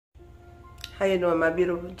How you doing, my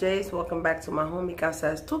beautiful Jays? Welcome back to my home. Mi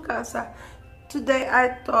casa es tu casa. Today I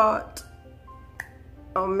thought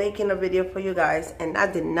of making a video for you guys, and I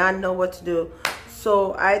did not know what to do.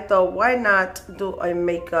 So I thought, why not do a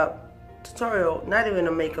makeup tutorial? Not even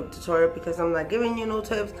a makeup tutorial, because I'm not giving you no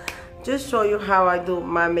tips. Just show you how I do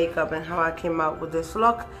my makeup and how I came out with this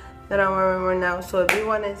look that I'm wearing right now. So if you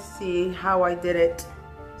want to see how I did it,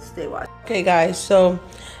 stay watching. Okay guys, so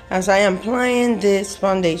as I am applying this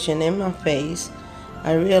foundation in my face,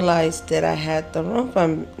 I realized that I had the wrong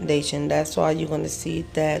foundation. That's why you're going to see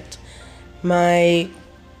that my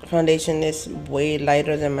foundation is way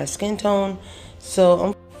lighter than my skin tone.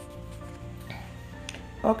 So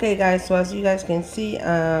okay guys, so as you guys can see,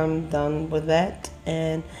 I'm done with that,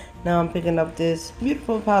 and now I'm picking up this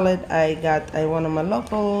beautiful palette I got at one of my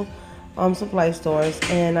local supply stores,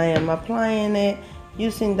 and I am applying it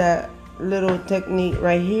using that little technique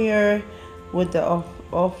right here with the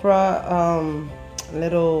Ofra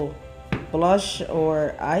little blush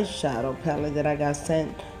or eyeshadow palette that I got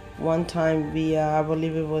sent one time via, I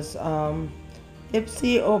believe it was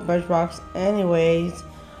Ipsy or Birchbox. Anyways,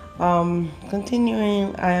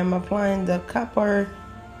 continuing, I am applying the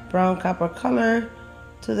brown copper color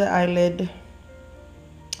to the eyelid,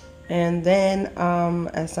 and then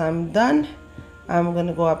as I'm done, I'm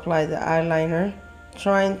gonna go apply the eyeliner,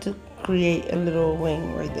 trying to create a little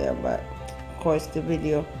wing right there, but of course the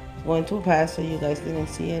video is going too fast, so you guys didn't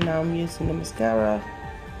see it. Now I'm using the mascara,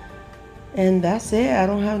 and that's it. I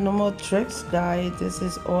don't have no more tricks, guys. This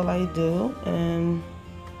is all I do, and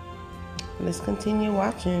let's continue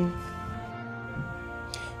watching.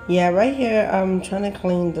 Yeah, right here I'm trying to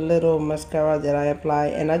clean the little mascara that I apply,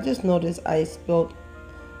 and I just noticed I spilled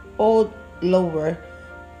all over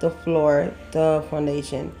the floor the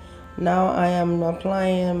foundation. Now I am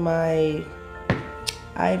applying my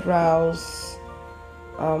eyebrows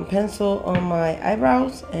pencil on my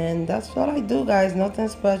eyebrows, and that's what I do, guys. Nothing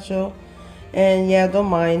special. And yeah, don't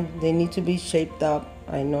mind, they need to be shaped up.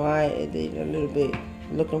 I know I did a little bit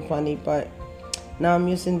looking funny, but now I'm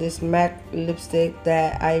using this MAC lipstick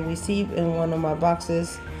that I received in one of my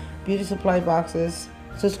boxes, beauty supply boxes,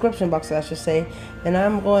 subscription boxes I should say, and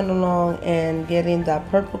I'm going along and getting that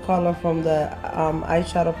purple color from the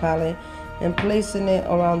eyeshadow palette and placing it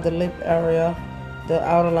around the lip area, the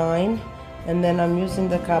outer line, and then I'm using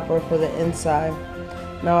the copper for the inside.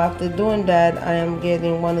 Now after doing that, I am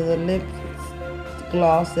getting one of the lip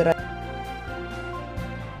gloss that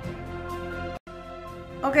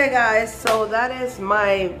Okay guys, so that is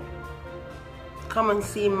my come and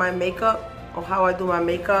see my makeup, or how I do my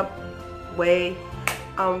makeup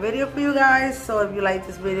video for you guys. So if you like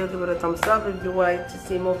this video, give it a thumbs up. If you would like to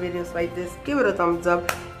see more videos like this, give it a thumbs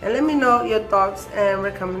up, and let me know your thoughts and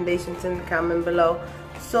recommendations in the comment below.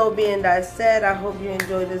 So being that said, I hope you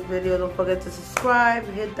enjoyed this video. Don't forget to subscribe,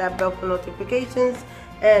 hit that bell for notifications,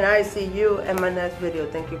 and I see you in my next video.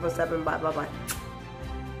 Thank you for stopping by. Bye bye.